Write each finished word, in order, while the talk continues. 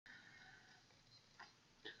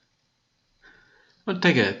I'll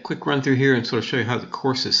take a quick run through here and sort of show you how the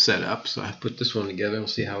course is set up. So I put this one together and we'll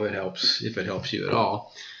see how it helps, if it helps you at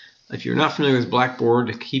all. If you're not familiar with Blackboard,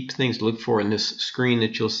 the key things to look for in this screen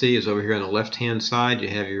that you'll see is over here on the left hand side. You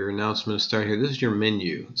have your announcement start here. This is your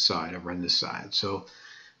menu side over on this side. So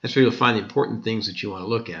that's where you'll find the important things that you want to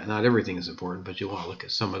look at. Not everything is important, but you'll want to look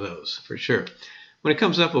at some of those for sure. When it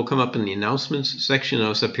comes up, it'll come up in the announcements section.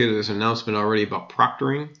 Notice up here there's an announcement already about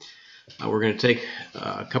proctoring. We're going to take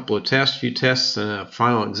a couple of tests, a few tests, and a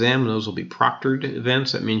final exam. And those will be proctored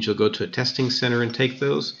events. That means you'll go to a testing center and take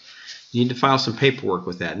those. You need to file some paperwork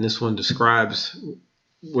with that, and this one describes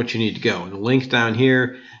what you need to go. And the link down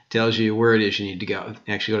here tells you where it is you need to go.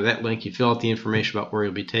 Actually, go to that link, you fill out the information about where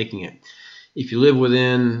you'll be taking it. If you live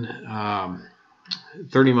within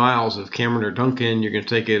 30 miles of Cameron or Duncan, you're going to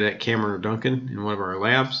take it at Cameron or Duncan in one of our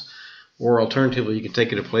labs. Or alternatively, you can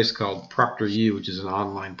take it to a place called ProctorU, which is an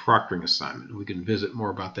online proctoring assignment. We can visit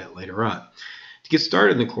more about that later on. To get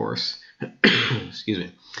started in the course, excuse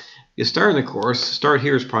me, get started in the course, start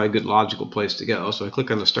here is probably a good logical place to go. So I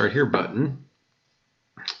click on the Start Here button.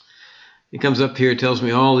 It comes up here, it tells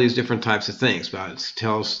me all these different types of things about it. It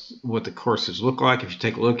tells what the courses look like. If you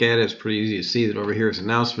take a look at it, it's pretty easy to see that over here is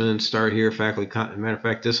announcement, start here, faculty content. Matter of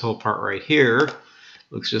fact, this whole part right here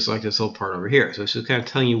looks just like this whole part over here. So it's just kind of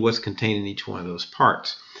telling you what's contained in each one of those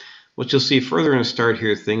parts. What you'll see further in the Start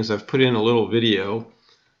Here things, I've put in a little video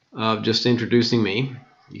of just introducing me.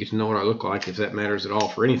 You get to know what I look like if that matters at all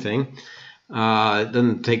for anything. It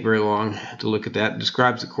doesn't take very long to look at that. It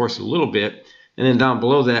describes the course a little bit. And then down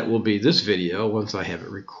below that will be this video once I have it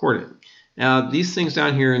recorded. Now these things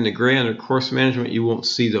down here in the gray under course management, you won't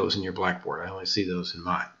see those in your Blackboard. I only see those in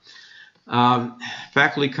mine.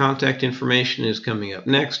 Faculty contact information is coming up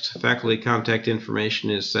next. Faculty contact information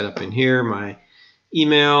is set up in here. My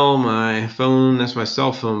email, my phone, that's my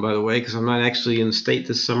cell phone by the way, because I'm not actually in the state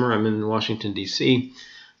this summer. I'm in Washington, D.C.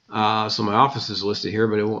 So my office is listed here,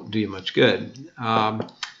 but it won't do you much good.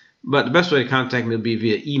 But the best way to contact me will be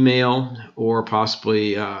via email, or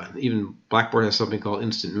possibly even Blackboard has something called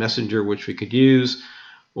Instant Messenger, which we could use.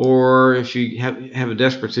 Or if you have a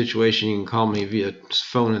desperate situation, you can call me via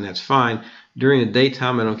phone, and that's fine. During the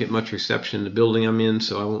daytime, I don't get much reception in the building I'm in,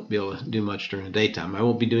 so I won't be able to do much during the daytime. I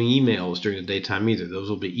won't be doing emails during the daytime either. Those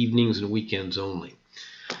will be evenings and weekends only.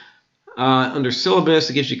 Under syllabus,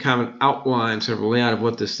 it gives you kind of an outline, sort of a layout of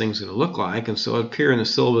what this thing's going to look like. And so up here in the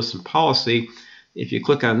syllabus and policy, if you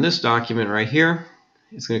click on this document right here,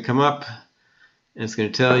 it's going to come up. And it's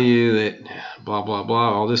going to tell you that blah, blah,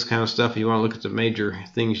 blah, all this kind of stuff. If you want to look at the major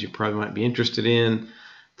things you probably might be interested in,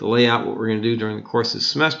 the layout, what we're going to do during the course this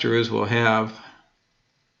semester is we'll have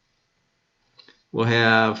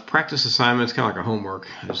practice assignments, kind of like a homework.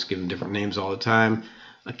 I just give them different names all the time.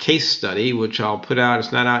 A case study, which I'll put out.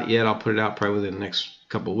 It's not out yet. I'll put it out probably within the next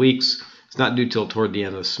couple of weeks. It's not due till toward the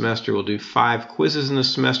end of the semester. We'll do 5 quizzes in the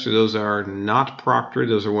semester. Those are not proctored.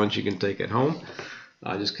 Those are ones you can take at home.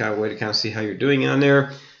 Just kind of a way to kind of see how you're doing on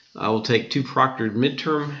there. We'll take 2 proctored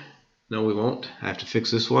midterm. No, we won't. I have to fix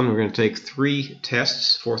this one. We're going to take 3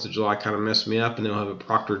 tests. 4th of July kind of messed me up, and then we'll have a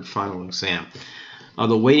proctored final exam.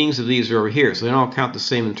 The weightings of these are over here, so they don't count the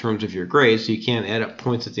same in terms of your grades. So you can't add up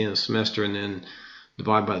points at the end of the semester and then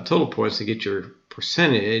divide by the total points to get your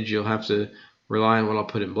percentage. You'll have to rely on what I'll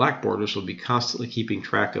put in Blackboard, which will be constantly keeping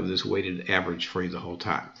track of this weighted average for you the whole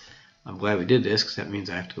time. I'm glad we did this because that means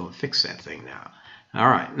I have to go and fix that thing now. All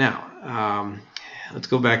right, now let's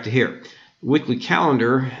go back to here. The weekly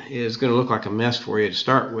calendar is going to look like a mess for you to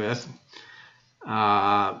start with,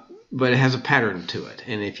 but it has a pattern to it.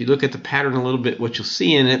 And if you look at the pattern a little bit, what you'll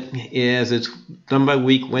see in it is it's done by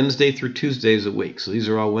week, Wednesday through Tuesdays a week. So these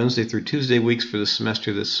are all Wednesday through Tuesday weeks for the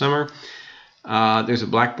semester this summer. There's a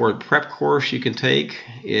Blackboard prep course you can take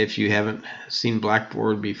if you haven't seen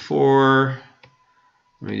Blackboard before.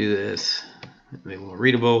 Let me do this, make it more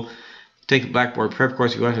readable. Take the Blackboard prep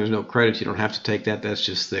course. If you want, there's no credits. You don't have to take that. That's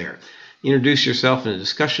just there. Introduce yourself in a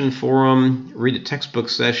discussion forum. Read the textbook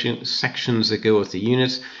sections that go with the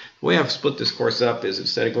units. The way I've split this course up is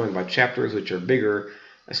instead of going by chapters, which are bigger,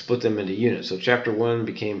 I split them into units. So chapter 1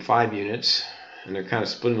 became 5 units, and they're kind of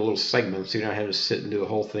split into little segments, so you don't have to sit and do the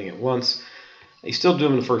whole thing at once. You still do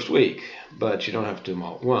them in the first week, but you don't have to do them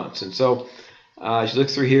all at once. And so as you look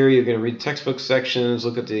through here, you're going to read the textbook sections,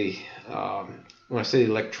 look at the when I say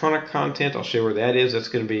electronic content, I'll show you where that is. That's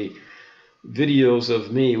going to be videos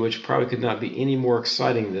of me, which probably could not be any more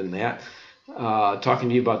exciting than that, talking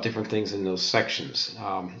to you about different things in those sections.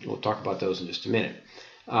 We'll talk about those in just a minute.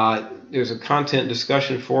 There's a content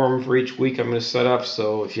discussion forum for each week I'm going to set up,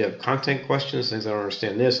 so if you have content questions, things I don't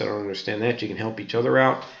understand this, I don't understand that, you can help each other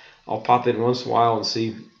out. I'll pop in once in a while and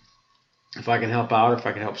see if I can help out or if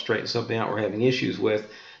I can help straighten something out we're having issues with.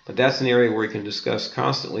 But that's an area where you can discuss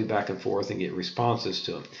constantly back and forth and get responses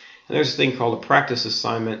to them. And there's a thing called a practice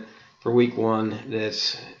assignment for week 1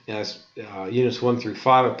 that's units 1 through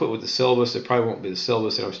 5. I put with the syllabus. It probably won't be the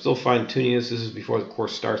syllabus, and I'm still fine-tuning this. This is before the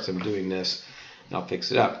course starts. I'm doing this, and I'll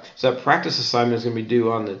fix it up. So that practice assignment is going to be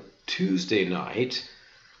due on the Tuesday night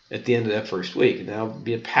at the end of that first week, and that'll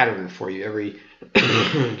be a pattern for you every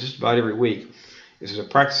just about every week. There's a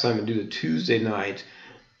practice assignment due the Tuesday night,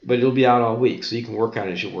 but it'll be out all week, so you can work on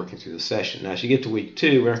it as you're working through the session. Now, as you get to week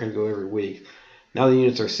 2, we're not going to go every week. Now the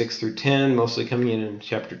units are 6 through 10, mostly coming in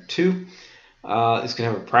chapter 2. It's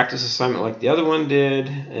going to have a practice assignment like the other one did,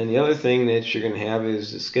 and the other thing that you're going to have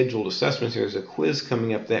is the scheduled assessments. There's a quiz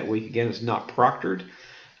coming up that week. Again, it's not proctored.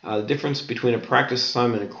 The difference between a practice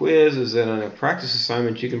assignment and a quiz is that on a practice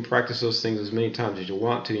assignment, you can practice those things as many times as you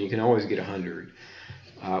want to, and you can always get 100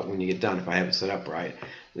 when you get done if I have it set up right.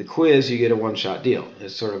 The quiz, you get a one-shot deal.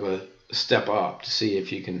 It's sort of a step up to see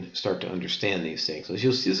if you can start to understand these things. So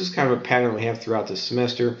you'll see this is kind of a pattern we have throughout the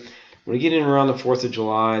semester. When we get in around the 4th of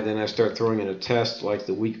July, then I start throwing in a test like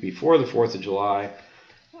the week before the 4th of July.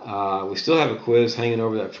 We still have a quiz hanging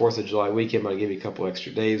over that 4th of July weekend, but I'll give you a couple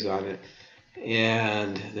extra days on it.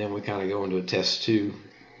 And then we kind of go into a test 2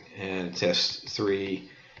 and a test 3,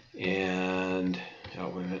 and oh,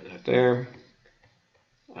 wait a minute, right there.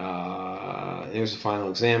 There's the final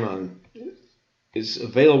exam. It's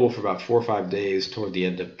available for about 4 or 5 days toward the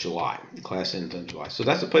end of July. The class ends in July. So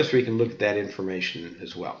that's a place where you can look at that information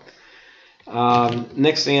as well.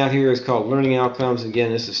 Next thing out here is called learning outcomes.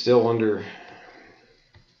 Again, this is still under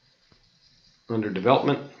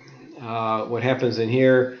development. What happens in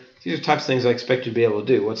here, these are types of things I expect you to be able to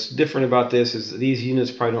do. What's different about this is that these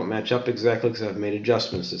units probably don't match up exactly because I've made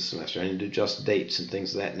adjustments this semester. I need to adjust dates and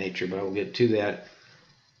things of that nature, but I will get to that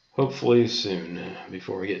hopefully soon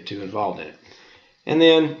before we get too involved in it. And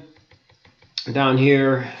then down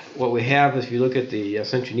here, what we have, if you look at I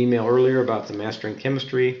sent you an email earlier about the Mastering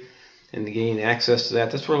Chemistry and the gaining access to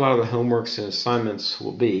that. That's where a lot of the homeworks and assignments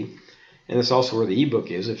will be. And that's also where the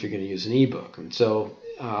ebook is if you're going to use an ebook. And so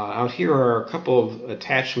out here are a couple of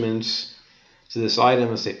attachments to this item.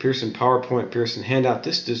 Let's say Pearson PowerPoint, Pearson Handout.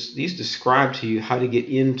 These describe to you how to get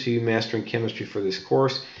into Mastering Chemistry for this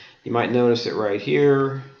course. You might notice that right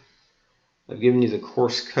here, I've given you the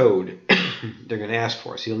course code they're going to ask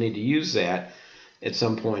for. So you'll need to use that at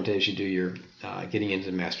some point as you do your getting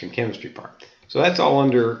into the Mastering Chemistry part. So that's all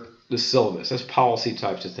under the syllabus. That's policy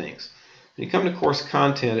types of things. When you come to course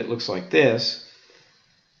content, it looks like this.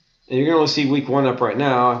 And you're going to see week 1 up right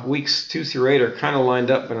now. Weeks 2 through 8 are kind of lined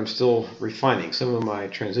up, but I'm still refining. Some of my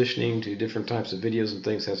transitioning to different types of videos and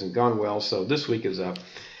things hasn't gone well, so this week is up.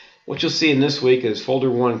 What you'll see in this week is folder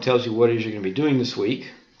 1 tells you what it is you're going to be doing this week,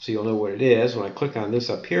 so you'll know what it is. When I click on this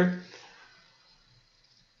up here,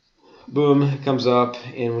 boom, it comes up,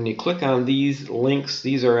 and when you click on these links,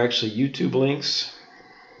 these are actually YouTube links,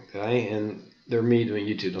 okay, and they're me doing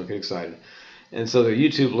YouTube, don't get excited. And so they're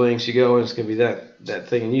YouTube links. You go and it's going to be that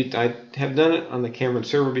thing. And I have done it on the Cameron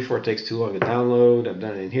server before. It takes too long to download. I've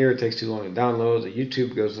done it in here. It takes too long to download. The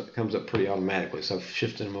YouTube comes up pretty automatically. So I've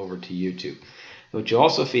shifted them over to YouTube. What you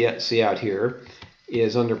also see out here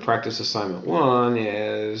is under Practice Assignment 1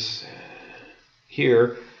 is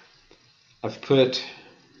here. I've put,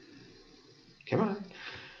 come on.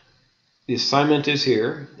 The assignment is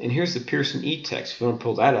here, and here's the Pearson e-text. If you want to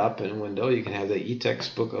pull that up in a window, you can have the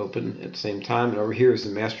e-text book open at the same time. And over here is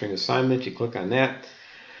the Mastering Assignment. You click on that,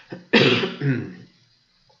 and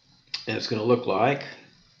it's going to look like,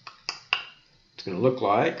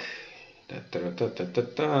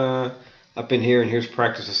 up in here, and here's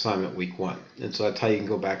Practice Assignment Week 1. And so that's how you can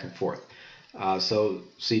go back and forth. So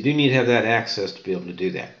you do need to have that access to be able to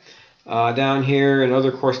do that. Down here in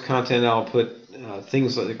other course content, I'll put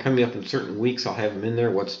things that are coming up in certain weeks. I'll have them in there,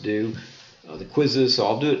 what's due, the quizzes. So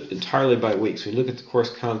I'll do it entirely by week. So we look at the course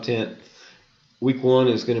content. Week 1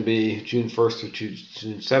 is going to be June 1st through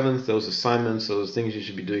June 7th. Those assignments, those things you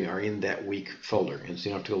should be doing are in that week folder. And so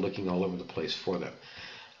you don't have to go looking all over the place for them.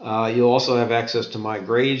 You'll also have access to my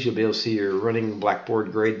grades. You'll be able to see your running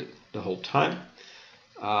Blackboard grade the whole time.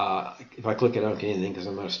 If I click it, I don't get anything because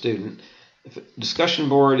I'm not a student. Discussion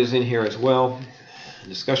board is in here as well.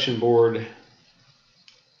 Discussion board,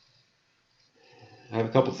 I have a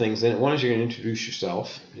couple things in it. One is you're going to introduce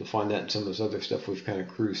yourself. You'll find that in some of this other stuff we've kind of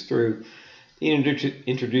cruised through. You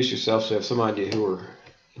introduce yourself so you have some idea who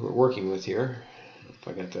we're working with here. If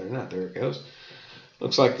I got that or not, there it goes.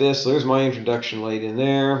 Looks like this. So there's my introduction laid in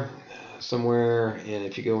there somewhere. And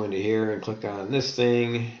if you go into here and click on this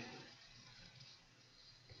thing,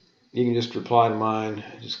 you can just reply to mine.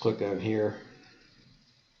 Just click on here.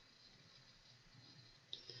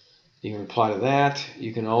 You can reply to that.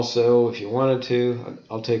 You can also, if you wanted to,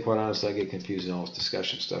 I'll tell you quite honestly, I get confused in all this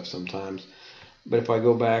discussion stuff sometimes. But if I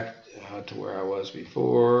go back to where I was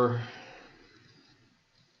before,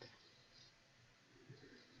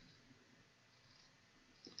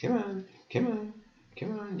 come on, come on,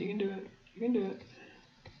 come on, you can do it, you can do it.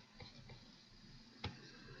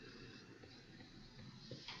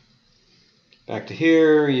 Back to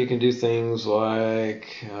here, you can do things like,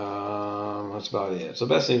 that's about it. So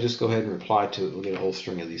the best thing is just go ahead and reply to it. We'll get a whole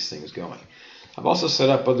string of these things going. I've also set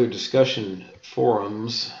up other discussion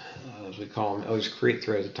forums, as we call them. Oh, there's create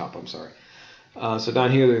thread at the top, I'm sorry. So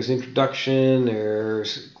down here, there's introduction,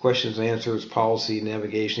 there's questions, answers, policy,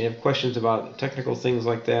 navigation. You have questions about technical things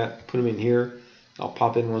like that, put them in here. I'll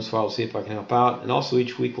pop in once in a while to see if I can help out. And also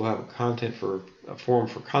each week we'll have a forum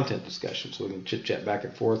for content discussion, so we can chit chat back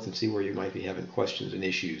and forth and see where you might be having questions and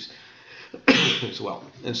issues as well.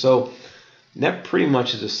 And so that pretty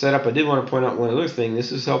much is a setup. I did want to point out one other thing.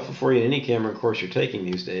 This is helpful for you in any camera course you're taking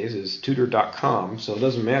these days, is tutor.com. So it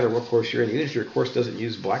doesn't matter what course you're in. Even if your course doesn't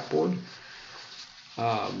use Blackboard,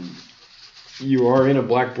 you are in a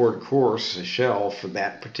Blackboard course, a shell for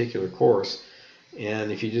that particular course.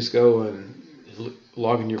 And if you just go and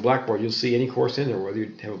log in your Blackboard, you'll see any course in there, whether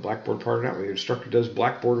you have a Blackboard part or not, whether your instructor does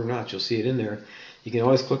Blackboard or not, you'll see it in there. You can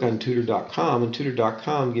always click on tutor.com, and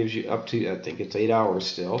tutor.com gives you up to, I think it's 8 hours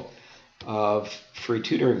still, of free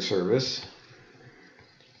tutoring service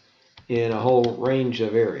in a whole range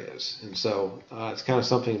of areas. And so it's kind of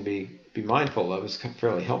something to be mindful of. It's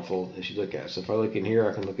fairly helpful as you look at it. So if I look in here,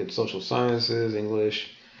 I can look at social sciences,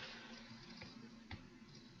 English,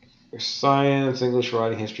 science, English,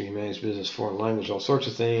 writing, history, humanities, business, foreign language, all sorts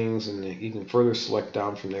of things, and you can further select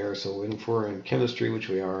down from there. So if we're in chemistry, which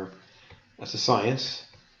we are, that's a science.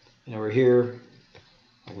 And over here,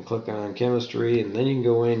 I can click on chemistry, and then you can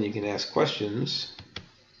go in, you can ask questions.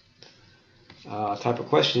 Type a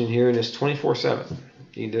question in here, and it's 24/7.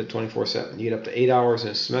 You can do it 24/7. You get up to 8 hours in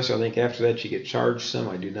a semester. I think after that you get charged some.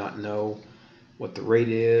 I do not know what the rate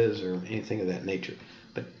is or anything of that nature.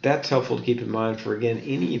 But that's helpful to keep in mind for, again,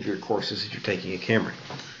 any of your courses that you're taking at Camry.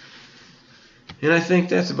 And I think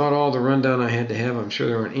that's about all the rundown I had to have. I'm sure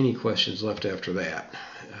there aren't any questions left after that.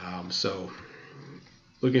 So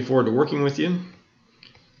looking forward to working with you.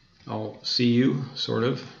 I'll see you, sort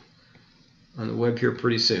of, on the web here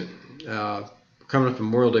pretty soon. Coming up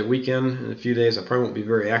Memorial Day weekend in a few days. I probably won't be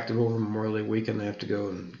very active over Memorial Day weekend. I have to go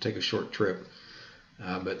and take a short trip.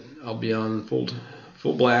 But I'll be on full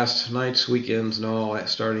blast, nights, weekends, and all that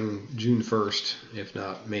starting June 1st, if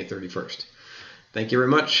not May 31st. Thank you very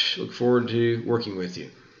much. Look forward to working with you.